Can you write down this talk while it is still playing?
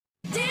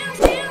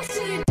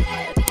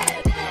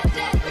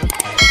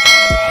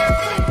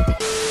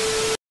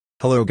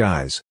Hello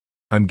guys.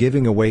 I'm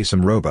giving away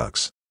some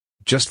Robux.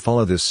 Just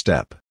follow this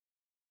step.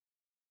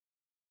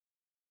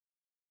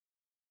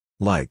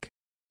 Like,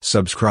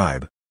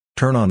 subscribe,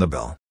 turn on the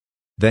bell.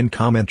 Then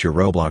comment your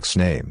Roblox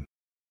name.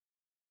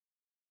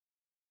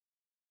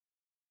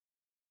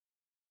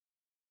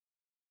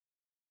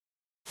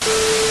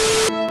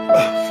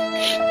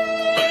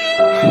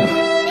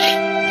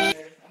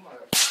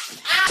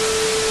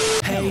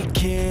 Hey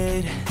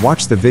kid,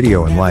 Watch the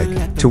video and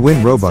like to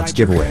win Robux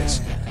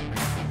giveaways.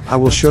 I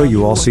will show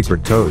you all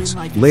secret codes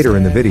later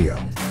in the video.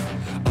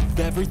 of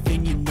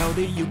everything you know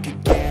that you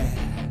could get.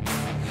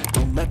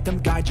 Don't let them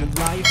guide your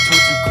life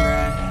towards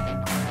regret.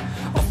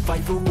 I'll fight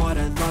for what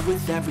I love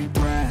with every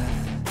breath.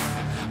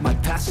 My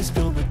past is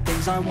filled with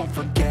things I won't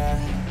forget.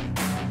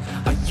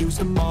 I use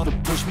them all to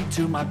push me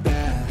to my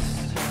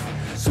best.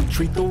 So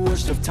treat the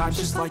worst of times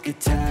just like a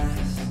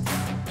test.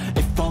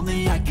 If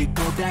only I could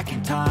go back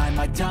in time,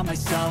 I'd tell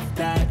myself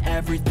that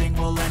everything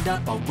will end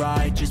up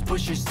alright. Just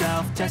push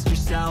yourself, test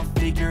yourself,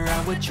 figure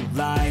out what you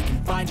like,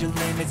 and find your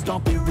limits,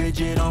 don't be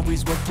rigid,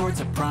 always work towards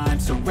a prime.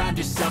 Surround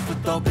yourself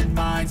with open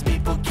minds,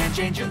 people can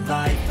change your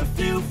life. A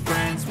few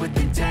friends with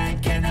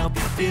intent can help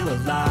you feel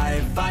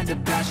alive. Find a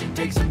passion,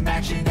 take some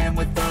action, and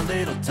with a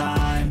little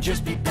time,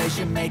 just be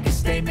patient, make a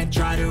statement,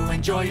 try to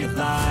enjoy your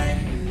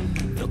life.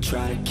 They'll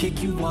try to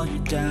kick you while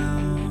you're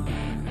down.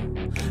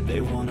 They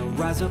wanna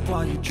rise up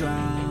while you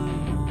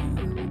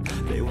drown.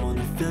 They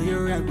wanna fill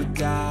your head with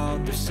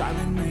doubt. They're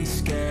silently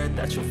scared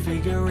that you'll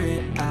figure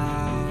it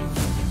out.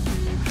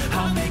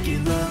 I'll make it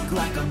look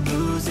like I'm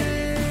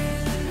losing,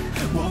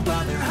 won't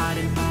bother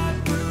hiding my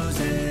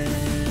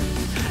bruises.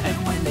 And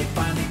when they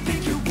finally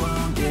think you're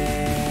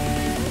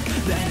wounded,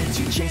 then it's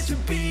your chance to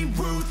be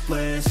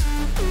ruthless.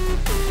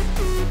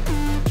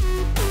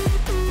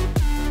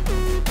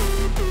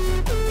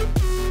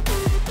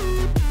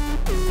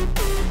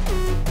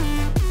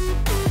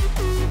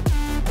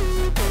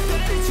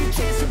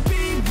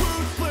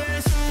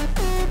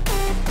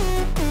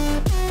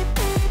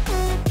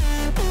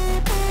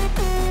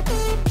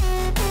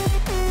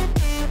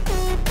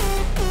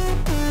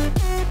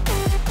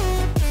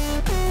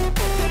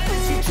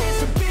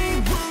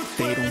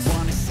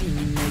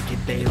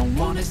 They don't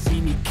wanna see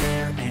me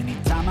care.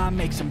 Anytime I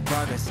make some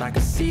progress, I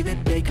can see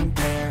that they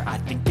compare. I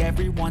think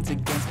everyone's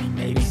against me,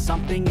 maybe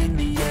something in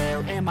the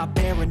air. Am I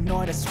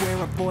paranoid? I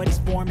swear a void is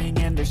forming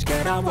and they're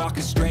scared. I walk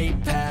a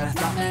straight path,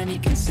 not many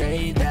can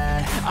say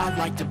that. I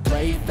like to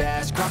play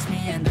fast, cross me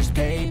and there's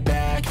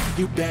payback.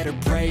 You better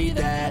pray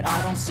that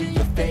I don't see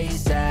your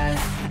face at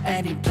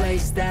any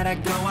place that I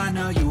go. I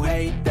know you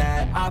hate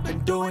that. I've been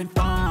doing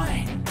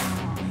fine,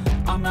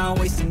 I'm not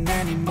wasting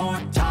any more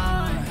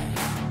time.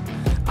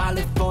 I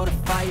live for the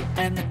fight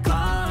and the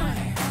climb,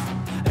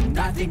 and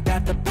I think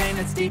that the pain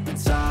that's deep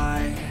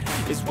inside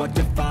is what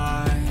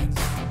defines.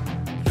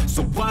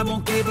 So I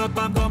won't give up,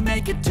 I'm gonna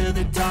make it to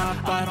the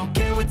top. I don't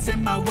care what's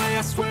in my way,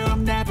 I swear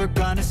I'm never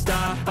gonna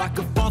stop. I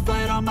could fall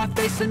flat on my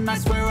face and I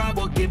swear I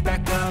will get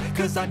back up,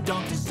 cause I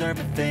don't deserve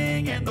a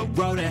thing and the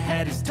road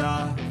ahead is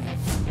tough.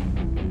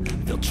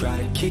 They'll try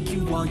to kick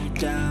you while you're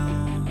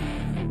down.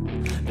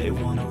 They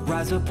wanna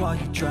rise up while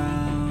you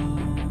drown.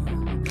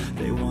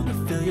 They wanna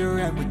fill your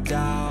head with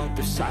doubt.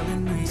 They're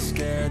silently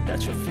scared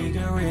that you'll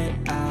figure it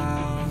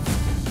out.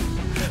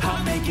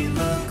 I'll make it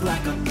look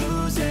like I'm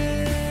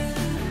losing,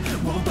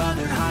 won't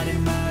bother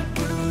hiding my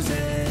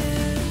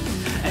bruises.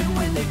 And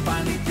when they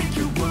finally think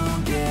you're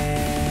wounded,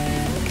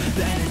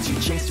 then it's your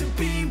chance to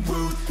be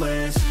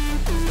ruthless.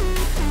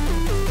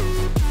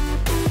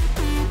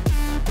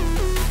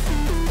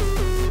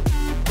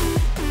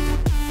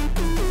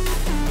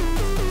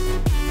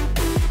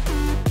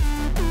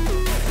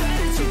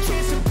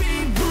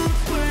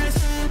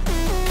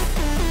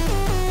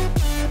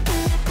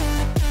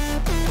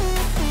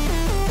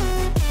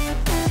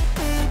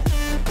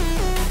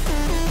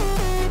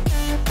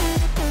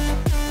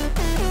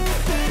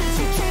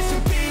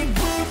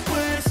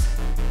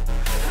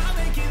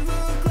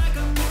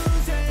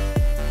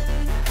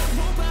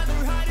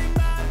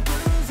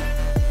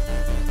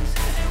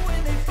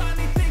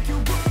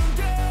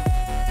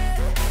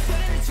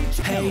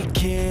 Hey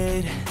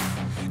kid,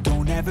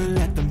 don't ever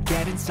let them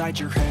get inside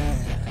your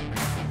head.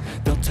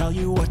 They'll tell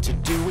you what to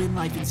do in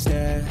life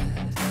instead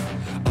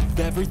of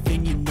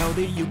everything you know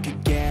that you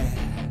could get.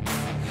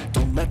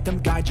 Don't let them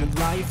guide your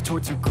life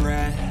towards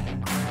regret.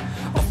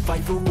 I'll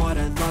fight for what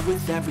I love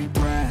with every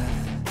breath.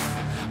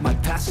 My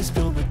past is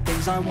filled with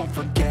things I won't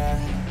forget.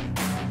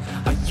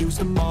 I use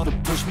them all to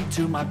push me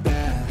to my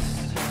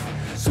best.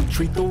 So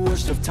treat the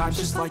worst of times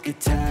just like a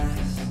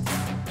test.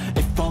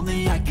 If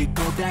only I could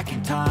go back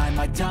in time,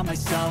 I'd tell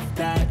myself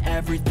that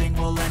everything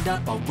will end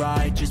up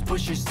alright. Just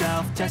push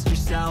yourself, test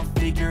yourself,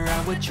 figure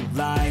out what you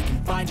like,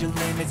 and find your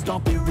limits,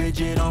 don't be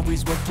rigid,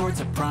 always work towards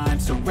a prime.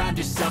 Surround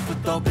yourself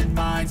with open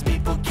minds,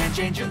 people can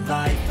change your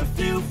life. A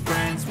few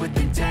friends with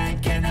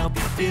intent can help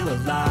you feel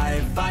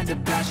alive. Find a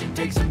passion,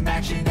 take some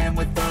action, and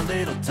with a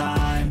little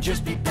time,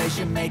 just be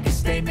patient, make a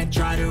statement,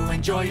 try to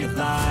enjoy your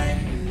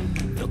life.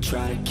 They'll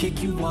try to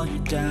kick you while you're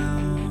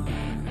down.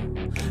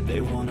 They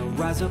wanna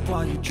rise up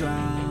while you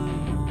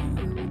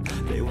drown.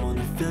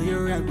 fill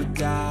your head with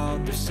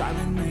doubt. They're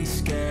silently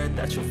scared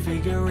that you'll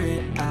figure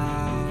it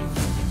out.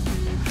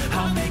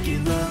 I'll make it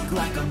look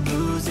like I'm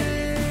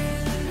losing,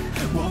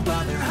 won't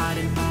bother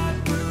hiding my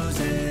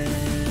bruises.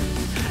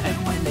 And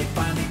when they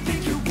finally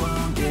think you're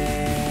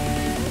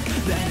wounded,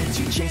 then it's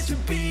your chance to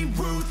be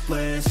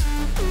ruthless.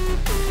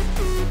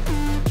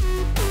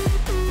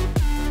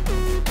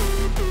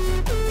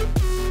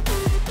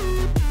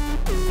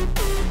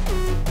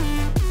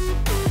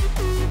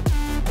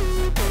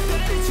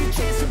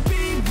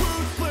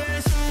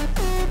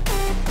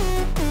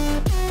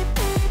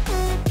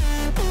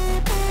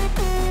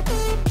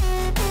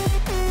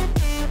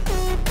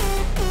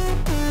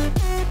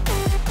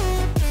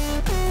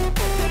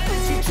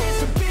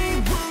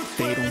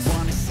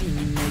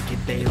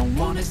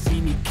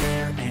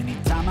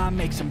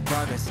 Make some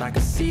progress, I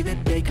can see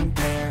that they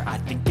compare. I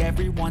think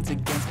everyone's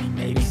against me,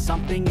 maybe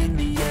something in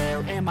the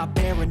air. Am I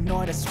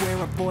paranoid? I swear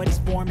a void is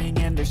forming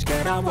and they're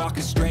scared. I walk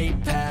a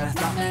straight path,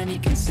 not many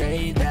can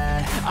say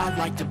that. I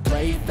like to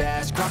play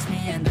fast, cross me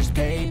and there's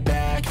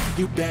payback.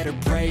 You better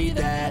pray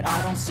that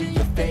I don't see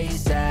your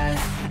face at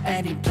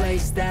any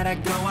place that I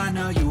go. I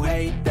know you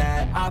hate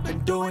that. I've been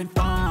doing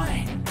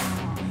fine,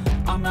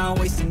 I'm not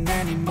wasting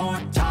any more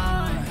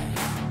time.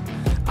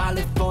 I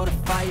live for the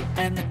fight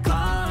and the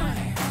climb,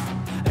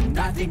 and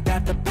I think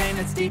that the pain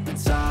that's deep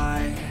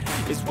inside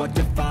is what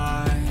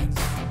defines.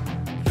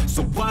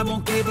 So I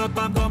won't give up,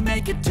 I'm gonna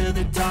make it to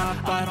the top.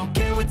 I don't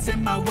care what's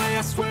in my way,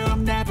 I swear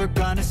I'm never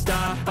gonna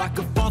stop. I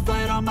could fall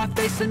flat on my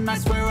face and I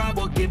swear I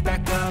will get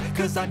back up,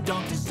 cause I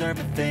don't deserve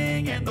a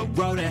thing and the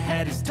road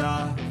ahead is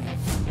tough.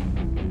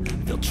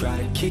 They'll try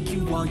to kick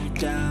you while you're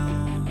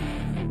down,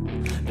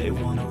 they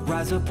wanna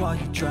rise up while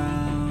you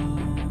drown.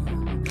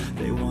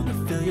 They wanna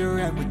fill your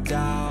head with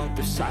doubt.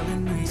 They're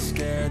silently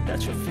scared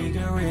that you'll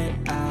figure it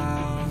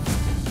out.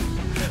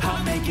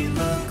 I'll make it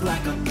look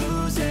like I'm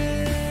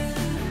losing,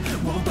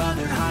 won't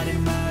bother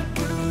hiding my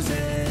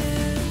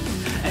bruises.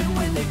 And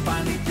when they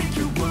finally think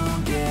you're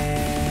wounded,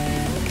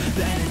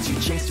 then it's your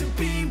chance to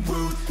be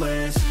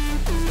ruthless.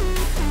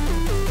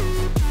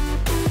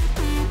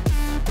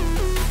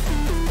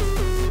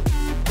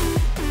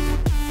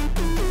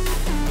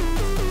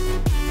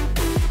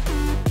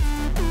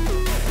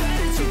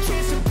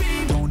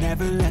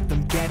 Never let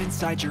them get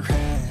inside your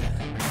head.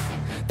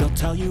 They'll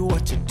tell you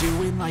what to do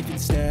in life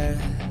instead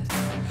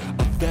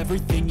of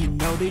everything you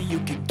know that you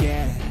could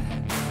get.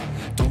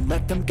 Don't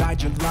let them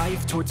guide your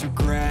life towards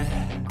regret.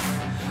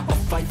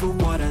 I'll fight for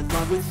what I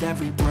love with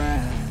every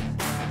breath.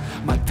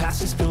 My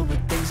past is filled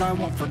with things I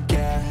won't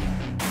forget.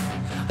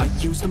 I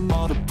use them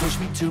all to push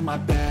me to my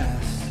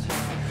best.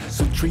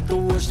 So treat the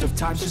worst of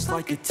times just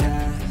like a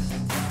test.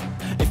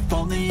 If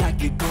only I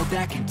could go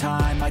back in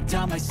time, I'd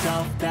tell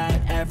myself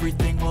that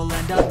everything will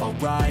end up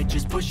alright.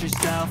 Just push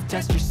yourself,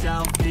 test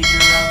yourself,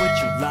 figure out what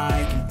you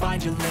like, and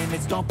find your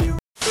limits, don't be